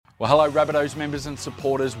Well, hello Rabbitohs members and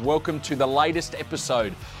supporters. Welcome to the latest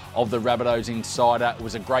episode of the Rabbitohs Insider. It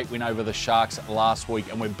was a great win over the Sharks last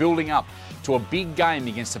week and we're building up to a big game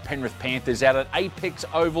against the Penrith Panthers out at Apex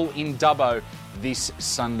Oval in Dubbo this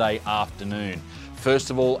Sunday afternoon.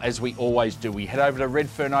 First of all, as we always do, we head over to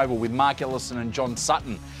Redfern Oval with Mark Ellison and John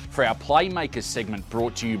Sutton for our Playmakers segment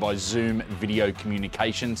brought to you by Zoom Video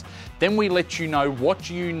Communications. Then we let you know what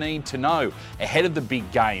you need to know ahead of the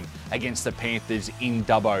big game against the Panthers in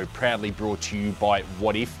Dubbo, proudly brought to you by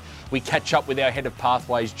What If. We catch up with our Head of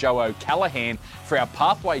Pathways, Joe O'Callaghan, for our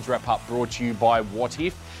Pathways wrap-up brought to you by What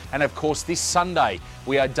If. And of course, this Sunday,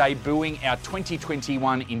 we are debuting our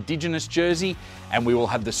 2021 Indigenous jersey, and we will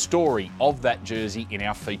have the story of that jersey in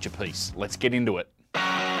our feature piece. Let's get into it.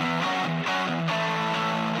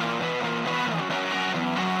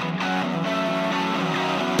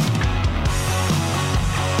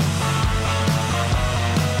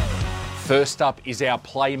 First up is our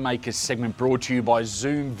Playmakers segment brought to you by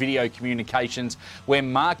Zoom Video Communications, where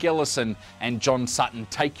Mark Ellison and John Sutton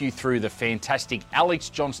take you through the fantastic Alex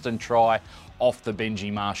Johnston try off the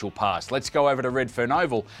Benji Marshall pass. Let's go over to Redfern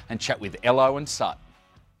Oval and chat with Ello and Sut.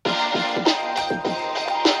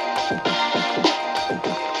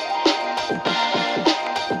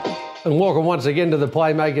 And welcome once again to the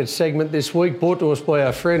Playmakers segment this week, brought to us by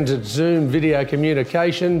our friends at Zoom Video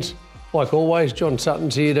Communications. Like always, John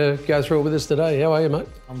Sutton's here to go through it with us today. How are you, mate?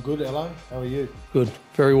 I'm good, Ello. How are you? Good.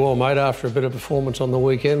 Very well, mate, after a bit of performance on the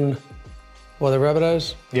weekend by the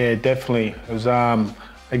Rabbitohs. Yeah, definitely. It was a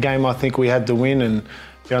game I think we had to win and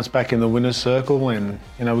bounce back in the winner's circle and,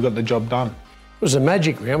 we got the job done. It was a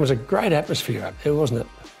magic round. It was a great atmosphere up there, wasn't it?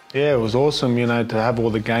 Yeah, it was awesome, to have all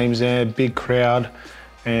the games there, big crowd,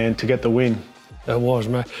 and to get the win. It was,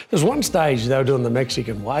 mate. There's one stage they were doing the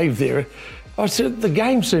Mexican wave there. I said the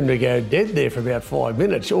game seemed to go dead there for about 5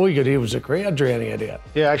 minutes. All you could hear was the crowd drowning it out.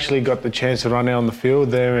 Yeah, I actually got the chance to run out on the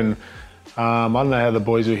field there and I don't know how the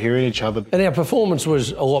boys were hearing each other. And our performance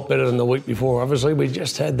was a lot better than the week before. Obviously, we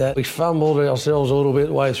just had that. We fumbled ourselves a little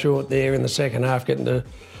bit way through it there in the second half, getting to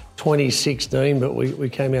 2016, but we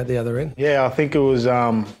came out the other end. Yeah, I think it was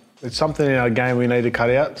it's something in our game we need to cut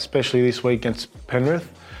out, especially this week against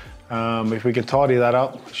Penrith. If we can tidy that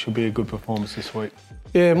up, it should be a good performance this week.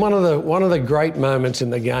 Yeah, one of the great moments in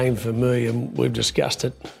the game for me, and we've discussed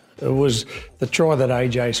it, was the try that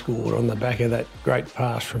AJ scored on the back of that great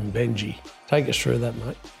pass from Benji. Take us through that,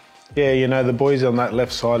 mate. Yeah, the boys on that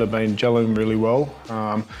left side have been gelling really well.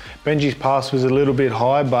 Benji's pass was a little bit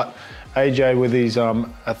high, but AJ with his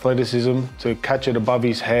athleticism to catch it above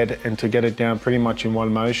his head and to get it down pretty much in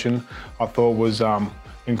one motion, I thought was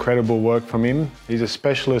incredible work from him. He's a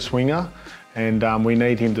specialist winger. And we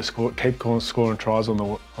need him to keep scoring tries on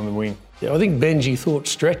the wing. Yeah, I think Benji thought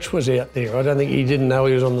Stretch was out there. I don't think he didn't know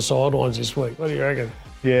he was on the sidelines this week. What do you reckon?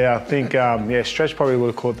 Yeah, I think Stretch probably would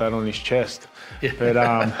have caught that on his chest. Yeah. But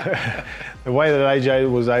the way that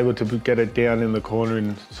AJ was able to get it down in the corner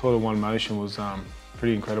in sort of one motion was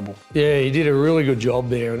pretty incredible. Yeah, he did a really good job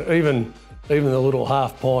there, and even the little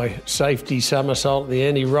half pie safety somersault at the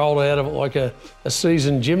end, he rolled out of it like a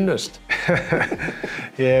seasoned gymnast.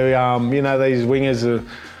 Yeah, these wingers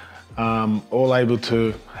are all able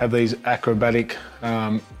to have these acrobatic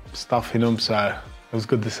stuff in them, so it was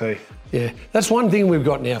good to see. Yeah, that's one thing we've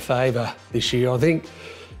got in our favour this year. I think,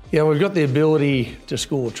 we've got the ability to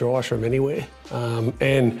score tries from anywhere,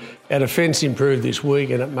 and our defence improved this week,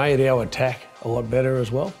 and it made our attack a lot better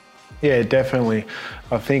as well. Yeah, definitely.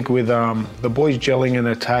 I think with the boys gelling in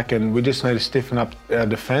attack, and we just need to stiffen up our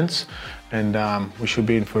defence, and we should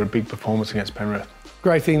be in for a big performance against Penrith.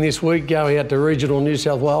 Great thing this week, going out to regional New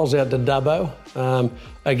South Wales, out to Dubbo,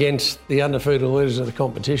 against the undefeated leaders of the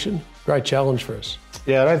competition. Great challenge for us.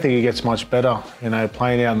 Yeah, I don't think it gets much better,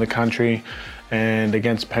 playing out in the country and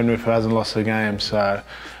against Penrith, who hasn't lost a game. So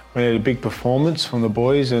we need a big performance from the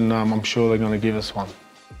boys, and I'm sure they're going to give us one.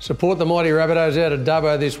 Support the mighty Rabbitohs out at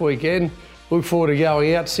Dubbo this weekend. Look forward to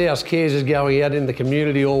going out. South Cares is going out in the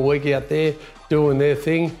community all week out there, doing their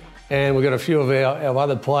thing. And we've got a few of our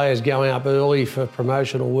other players going up early for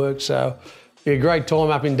promotional work. So it'll be a great time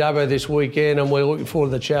up in Dubbo this weekend, and we're looking forward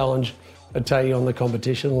to the challenge of taking on the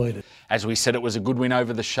competition leader. As we said, it was a good win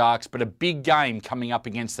over the Sharks, but a big game coming up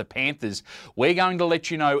against the Panthers. We're going to let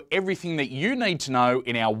you know everything that you need to know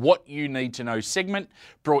in our What You Need to Know segment,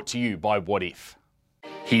 brought to you by What If.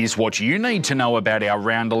 Here's what you need to know about our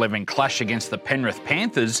Round 11 clash against the Penrith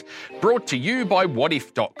Panthers, brought to you by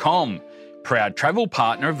whatif.com, proud travel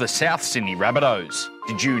partner of the South Sydney Rabbitohs.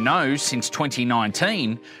 Did you know since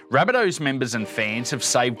 2019, Rabbitohs members and fans have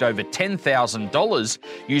saved over $10,000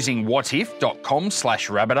 using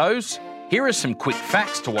whatif.com/Rabbitohs? Here are some quick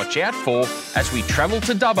facts to watch out for as we travel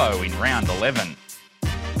to Dubbo in round 11.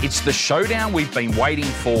 It's the showdown we've been waiting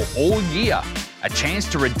for all year, a chance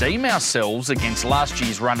to redeem ourselves against last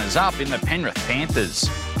year's runners-up in the Penrith Panthers.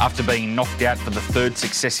 After being knocked out for the third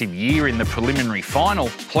successive year in the preliminary final,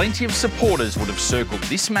 plenty of supporters would have circled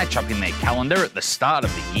this matchup in their calendar at the start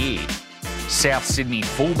of the year. South Sydney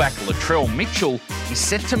fullback Latrell Mitchell is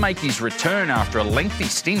set to make his return after a lengthy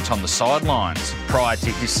stint on the sidelines. Prior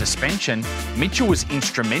to his suspension, Mitchell was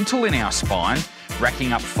instrumental in our spine,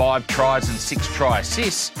 racking up 5 tries and 6 try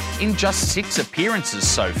assists in just 6 appearances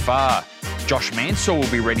so far. Josh Mansour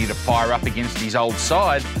will be ready to fire up against his old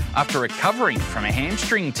side after recovering from a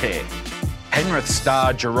hamstring tear. Penrith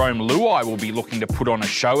star Jerome Luai will be looking to put on a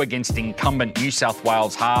show against incumbent New South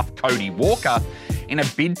Wales half Cody Walker in a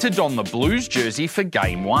bid to don the Blues jersey for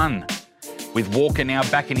Game 1. With Walker now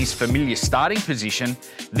back in his familiar starting position,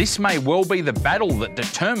 this may well be the battle that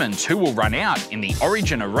determines who will run out in the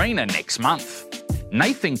Origin Arena next month.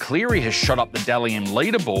 Nathan Cleary has shot up the Dally M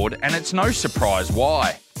leaderboard, and it's no surprise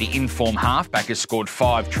why. The in-form halfback has scored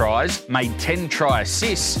 5 tries, made 10 try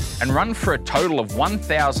assists, and run for a total of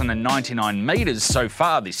 1,099 metres so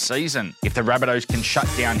far this season. If the Rabbitohs can shut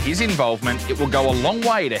down his involvement, it will go a long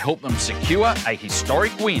way to help them secure a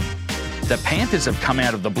historic win. The Panthers have come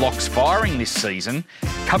out of the blocks firing this season,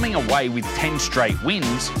 coming away with 10 straight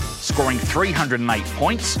wins, scoring 308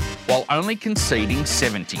 points while only conceding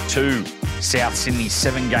 72. South Sydney's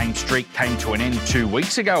 7-game streak came to an end 2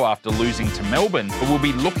 weeks ago after losing to Melbourne, but will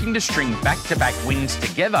be looking to string back-to-back wins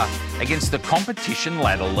together against the competition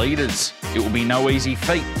ladder leaders. It will be no easy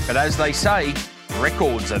feat, but as they say,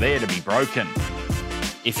 records are there to be broken.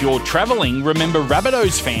 If you're travelling, remember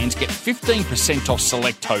Rabbitohs fans get 15% off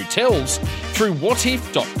select hotels through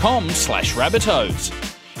whatif.com/Rabbitohs.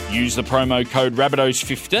 Use the promo code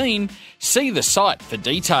Rabbitohs15. See the site for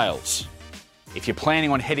details. If you're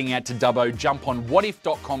planning on heading out to Dubbo, jump on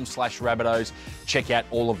whatif.com/Rabbitohs. Check out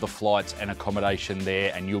all of the flights and accommodation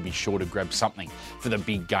there, and you'll be sure to grab something for the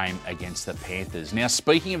big game against the Panthers. Now,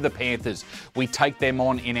 speaking of the Panthers, we take them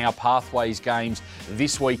on in our Pathways games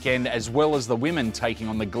this weekend, as well as the women taking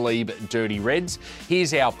on the Glebe Dirty Reds.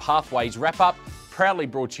 Here's our Pathways wrap-up, proudly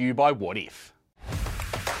brought to you by What If.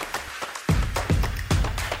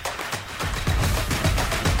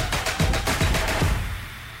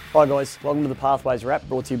 Hi guys, welcome to the Pathways Wrap,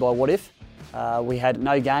 brought to you by What If. We had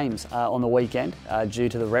no games on the weekend due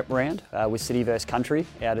to the rep round with City vs Country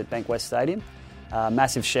out at Bankwest Stadium.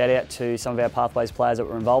 Massive shout out to some of our Pathways players that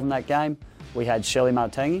were involved in that game. We had Shirley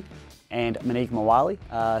Martingi and Monique Mawali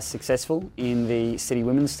successful in the City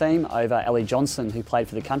women's team over Ellie Johnson, who played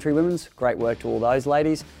for the Country women's. Great work to all those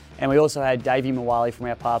ladies. And we also had Davey Mawali from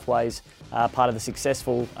our Pathways, part of the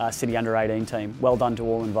successful City under-18 team. Well done to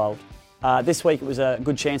all involved. This week it was a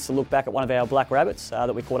good chance to look back at one of our Black Rabbits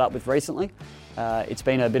that we caught up with recently. It's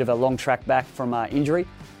been a bit of a long track back from injury,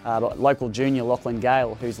 but local junior Lachlan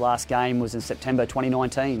Gale, whose last game was in September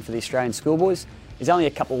 2019 for the Australian Schoolboys, is only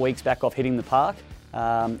a couple of weeks back off hitting the park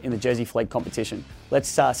in the Jersey Fleet competition. Let's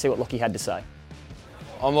see what Lockie had to say.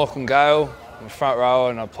 I'm Lachlan Gale, I'm a front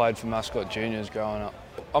rower and I played for Mascot Juniors growing up.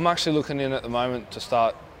 I'm actually looking in at the moment to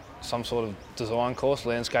start some sort of design course,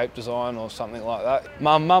 landscape design or something like that.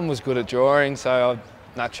 Mum was good at drawing, so I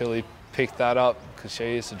naturally picked that up because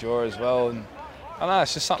she used to draw as well. And I don't know,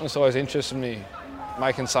 it's just something that's always interested me,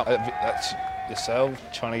 making something that's yourself,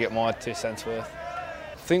 trying to get my 2 cents worth.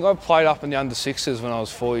 I think I played up in the under-6s when I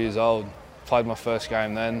was 4 years old. Played my first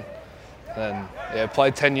game then. Then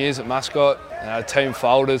played 10 years at Mascot, and our team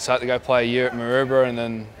folded, so I had to go play a year at Maroubra, and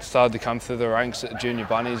then started to come through the ranks at the Junior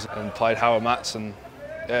Bunnies and played Howard Mats, and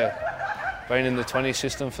been in the 20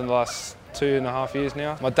 system for the last 2.5 years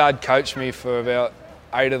now. My dad coached me for about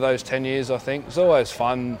 8 of those 10 years, I think. It was always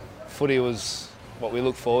fun. Footy was what we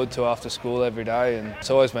look forward to after school every day, and it's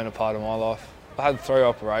always been a part of my life. I had 3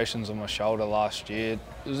 operations on my shoulder last year.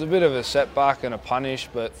 It was a bit of a setback and a punish,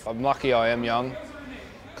 but I'm lucky I am young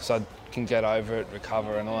because I can get over it,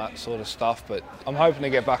 recover and all that sort of stuff. But I'm hoping to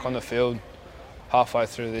get back on the field halfway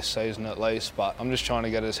through this season at least, but I'm just trying to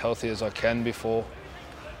get as healthy as I can before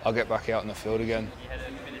I'll get back out in the field again. You had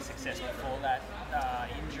a bit of success before that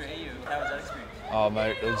injury. How was that experience? Oh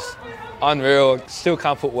mate, it was unreal. I still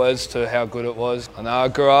can't put words to how good it was. I know I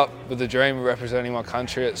grew up with the dream of representing my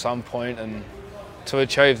country at some point, and to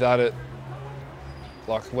achieve that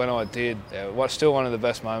like when I did, was still one of the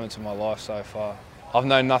best moments of my life so far. I've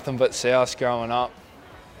known nothing but South growing up.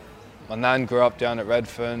 My nan grew up down at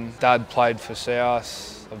Redfern. Dad played for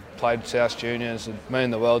South. I've played South Juniors. It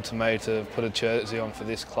meant the world to me to put a jersey on for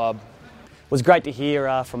this club. It was great to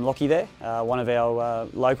hear from Lockie there, one of our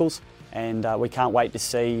locals. and we can't wait to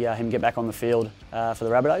see him get back on the field for the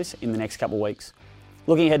Rabbitohs in the next couple of weeks.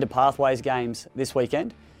 Looking ahead to Pathways games this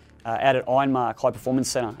weekend, out at Ironmark High Performance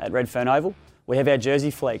Centre at Redfern Oval, we have our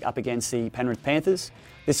Jersey flag up against the Penrith Panthers.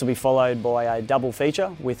 This will be followed by a double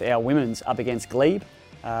feature with our women's up against Glebe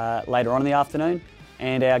later on in the afternoon.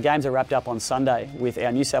 And our games are wrapped up on Sunday with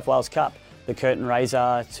our New South Wales Cup, the curtain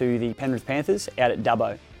raiser to the Penrith Panthers out at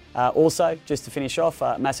Dubbo. Also, just to finish off,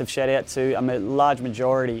 a massive shout out to a large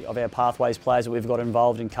majority of our Pathways players that we've got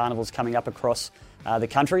involved in carnivals coming up across the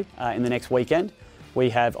country in the next weekend. We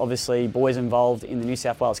have obviously boys involved in the New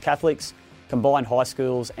South Wales Catholics, combined high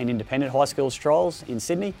schools and independent high schools trials in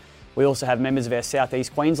Sydney. We also have members of our South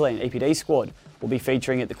East Queensland EPD squad will be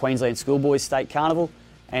featuring at the Queensland Schoolboys State Carnival.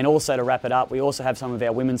 And also to wrap it up, we also have some of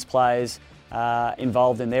our women's players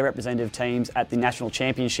involved in their representative teams at the National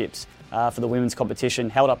Championships for the women's competition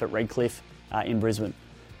held up at Redcliffe in Brisbane.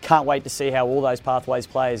 Can't wait to see how all those Pathways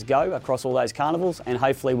players go across all those carnivals, and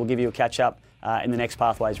hopefully we'll give you a catch up in the next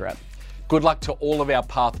Pathways wrap. Good luck to all of our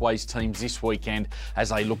Pathways teams this weekend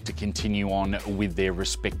as they look to continue on with their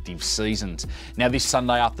respective seasons. Now, this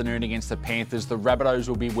Sunday afternoon against the Panthers, the Rabbitohs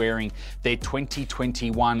will be wearing their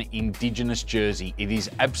 2021 Indigenous jersey. It is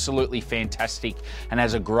absolutely fantastic and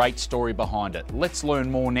has a great story behind it. Let's learn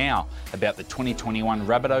more now about the 2021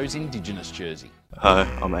 Rabbitohs Indigenous jersey. Hi,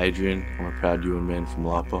 I'm Adrian. I'm a proud Yuin man from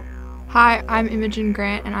Lapa. Hi, I'm Imogen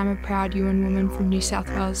Grant and I'm a proud Yuin woman from New South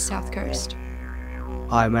Wales South Coast.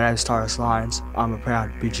 Hi, my name is Tyrus Lyons. I'm a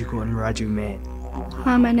proud Bidjigal and Wiradjuri man.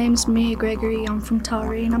 Hi, my name's Mia Gregory. I'm from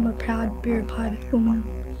Taree and I'm a proud Biripi woman.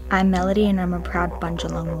 I'm Melody and I'm a proud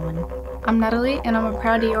Bundjalung woman. I'm Natalie and I'm a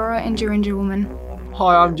proud Eora and Jurinja woman.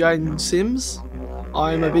 Hi, I'm Jaden Sims.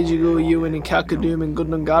 I'm a Bidjigal, Yuin and Kalkadoom and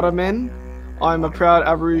Goodnungara man. I'm a proud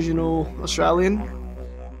Aboriginal Australian.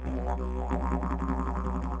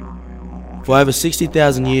 For over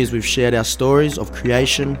 60,000 years, we've shared our stories of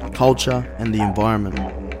creation, culture, and the environment.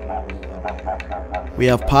 We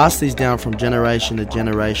have passed these down from generation to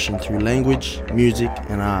generation through language, music,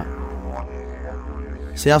 and art.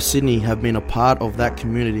 South Sydney have been a part of that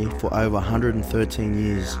community for over 113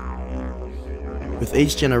 years, with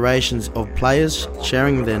each generation of players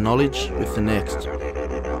sharing their knowledge with the next.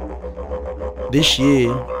 This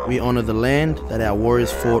year, we honour the land that our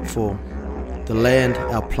warriors fought for, the land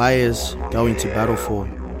our players go into battle for,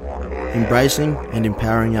 embracing and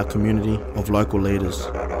empowering our community of local leaders.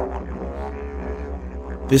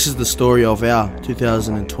 This is the story of our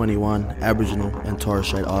 2021 Aboriginal and Torres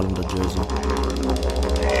Strait Islander jersey.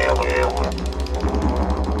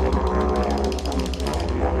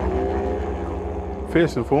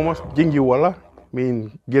 First and foremost, Jingiwala,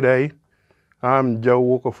 mean g'day. I'm Joe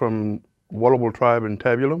Walker from Wallable Tribe in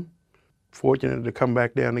Tabulum. Fortunate to come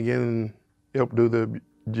back down again and help do the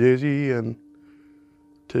jersey and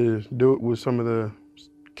to do it with some of the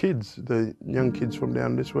kids, the young kids from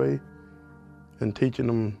down this way, and teaching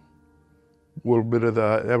them a little bit of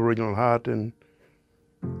the Aboriginal heart and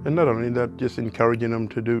not only that, just encouraging them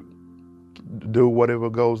to do whatever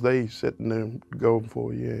goals they set and they're going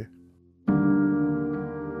for, yeah.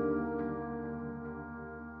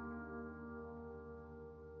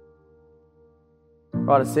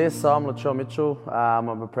 Right, it says, so I'm Latrell Mitchell. I'm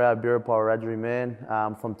a proud Biripi Wiradjuri man.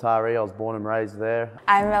 From Taree, I was born and raised there.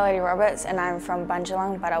 I'm Melody Roberts and I'm from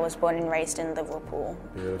Bundjalung, but I was born and raised in Liverpool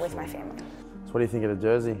with my family. So what do you think of the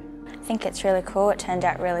jersey? I think it's really cool. It turned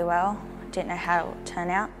out really well. Didn't know how it would turn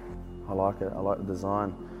out. I like it. I like the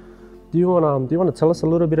design. Do you want to tell us a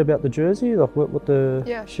little bit about the jersey, like what the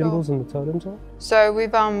symbols sure. and the totems are? So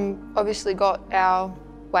we've obviously got our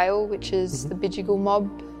whale, which is the Bidjigal mob,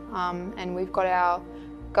 and we've got our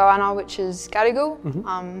Goanna, which is Gadigal,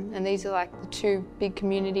 and these are like the two big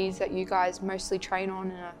communities that you guys mostly train on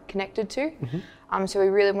and are connected to. So we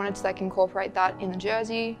really wanted to incorporate that in the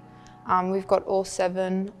jersey. We've got all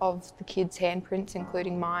 7 of the kids' handprints,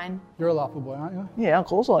 including mine. You're a Lapa boy, aren't you? Yeah, of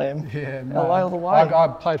course I am. Yeah, LA all the way. I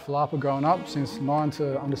played for Lapa growing up since 9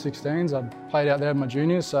 to under 16s. I played out there with my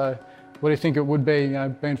juniors. So, what do you think it would be,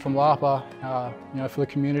 being from Lapa, for the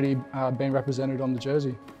community being represented on the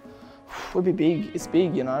jersey? Would be big. It's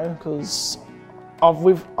big, because I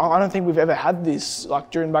don't think we've ever had this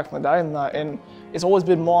during back in the day, and it's always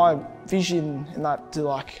been my vision in that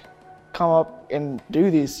to come up and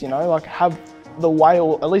do this, have the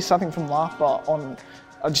whale, at least something from Lapa on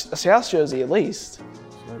a South jersey at least.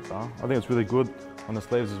 I think it's really good on the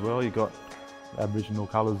sleeves as well. You've got Aboriginal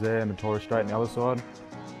colours there and the Torres Strait on the other side.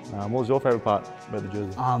 What was your favourite part about the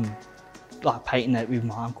jersey? Painting it with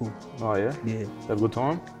my uncle. Oh yeah? Yeah. Had a good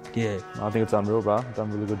time? Yeah. I think it's unreal, bro. Done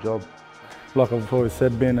a really good job. like I've always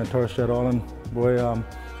said, being a Torres Strait Island boy, I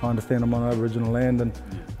understand I'm on Aboriginal land, and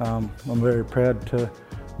I'm very proud to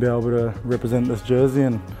be able to represent this jersey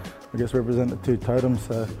and I guess represent the two totems.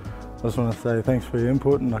 So I just want to say thanks for your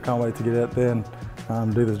input, and I can't wait to get out there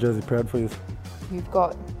and do this jersey proud for you. You've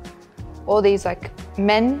got all these like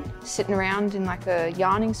men sitting around in like a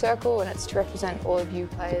yarning circle, and it's to represent all of you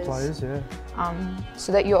players. The players, yeah.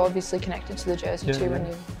 So that you're obviously connected to the jersey too when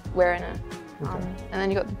you're wearing it. Okay. And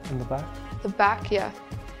then you got in the back. The back, yeah.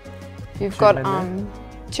 You've Two got men,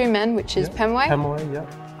 two men, which is Pemway. Pemway, yeah.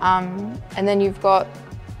 And then you've got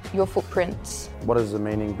your footprints. What is the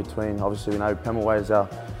meaning between, obviously we know Pemway is our,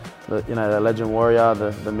 the legend warrior,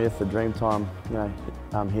 the myth, the Dreamtime,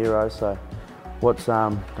 hero. So what's the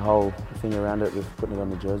whole thing around it with putting it on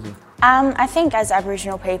the jersey? I think as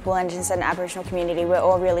Aboriginal people and just an Aboriginal community, we're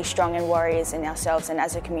all really strong and warriors in ourselves and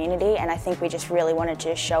as a community, and I think we just really wanted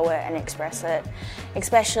to show it and express it,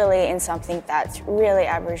 especially in something that's really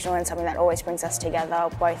Aboriginal and something that always brings us together,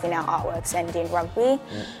 both in our artworks and in rugby.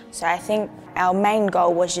 Yeah. So I think our main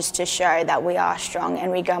goal was just to show that we are strong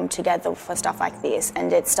and we come together for stuff like this,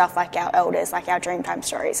 and it's stuff like our elders, like our Dreamtime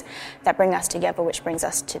stories, that bring us together, which brings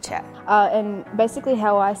us to chat. And basically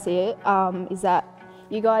how I see it is that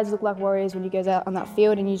you guys look like warriors when you go out on that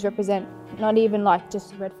field, and you represent not even like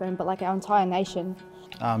just Redfern, but like our entire nation.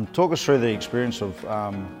 Talk us through the experience of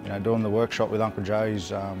doing the workshop with Uncle Joe.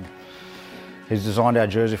 He's designed our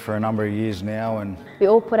jersey for a number of years now, and we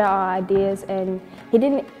all put our ideas, and he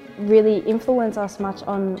didn't really influence us much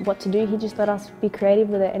on what to do. He just let us be creative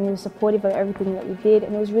with it, and he was supportive of everything that we did,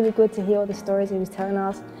 and it was really good to hear all the stories he was telling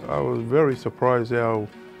us. I was very surprised how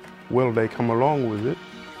well they come along with it,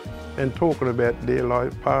 and talking about their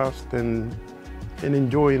life past and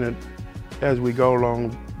enjoying it as we go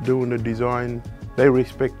along doing the design. They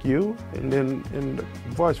respect you, and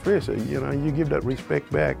vice versa. You give that respect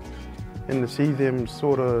back, and to see them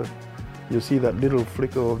you see that little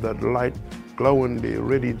flicker of that light glowing, they're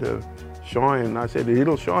ready to shine. I said,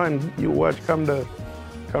 it'll shine. You watch, come to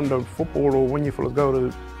football, or when you first go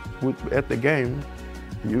at the game,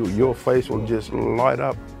 your face will just light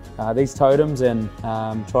up. These totems and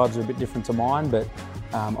tribes are a bit different to mine, but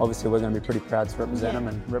obviously we're going to be pretty proud to represent them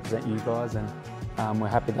and represent you guys, and we're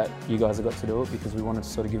happy that you guys have got to do it because we wanted to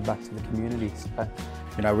sort of give back to the community.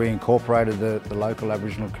 So. We incorporated the local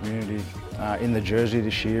Aboriginal community in the jersey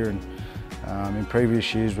this year, and in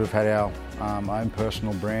previous years we've had our own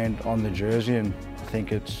personal brand on the jersey, and I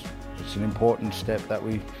think it's an important step that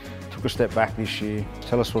we took a step back this year.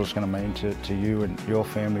 Tell us what it's going to mean to you and your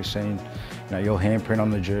family, seeing your handprint on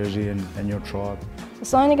the jersey and your tribe.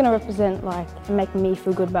 It's not only going to represent and make me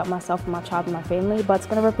feel good about myself and my tribe and my family, but it's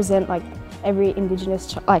going to represent every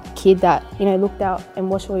Indigenous kid that looked out and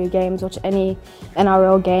watched all your games, watched any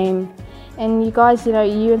NRL game, and you guys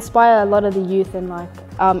you inspire a lot of the youth and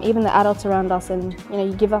even the adults around us, and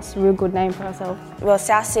you give us a real good name for ourselves. Well,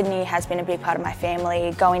 South Sydney has been a big part of my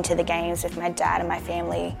family. Going to the games with my dad and my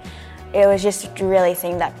family, it was just really a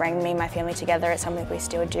thing that brought me and my family together. It's something we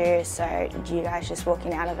still do, so you guys just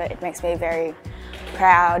walking out of it, it makes me very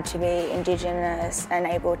proud to be Indigenous and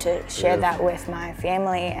able to share that with my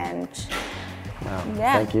family. And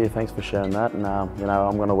yeah. Thank you, thanks for sharing that, and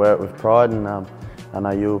I'm going to wear it with pride, and I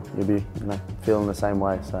know you'll be feeling the same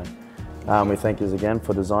way. So we thank you again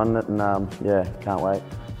for designing it, and yeah, can't wait.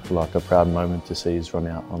 Like a proud moment to see us run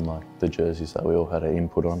out on the jerseys that we all had an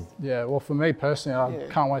input on. Yeah, well for me personally, I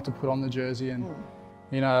can't wait to put on the jersey, and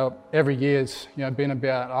every year's been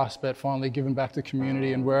about us, but finally giving back to the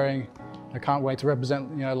community and wearing. I can't wait to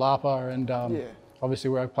represent Lapa, and obviously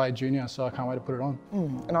where I played junior, so I can't wait to put it on.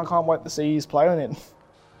 And I can't wait to see you play on it.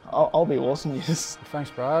 I'll be awesome. Yes.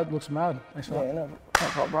 Thanks, bro. It looks mad. Thanks for that. No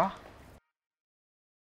problem, bro.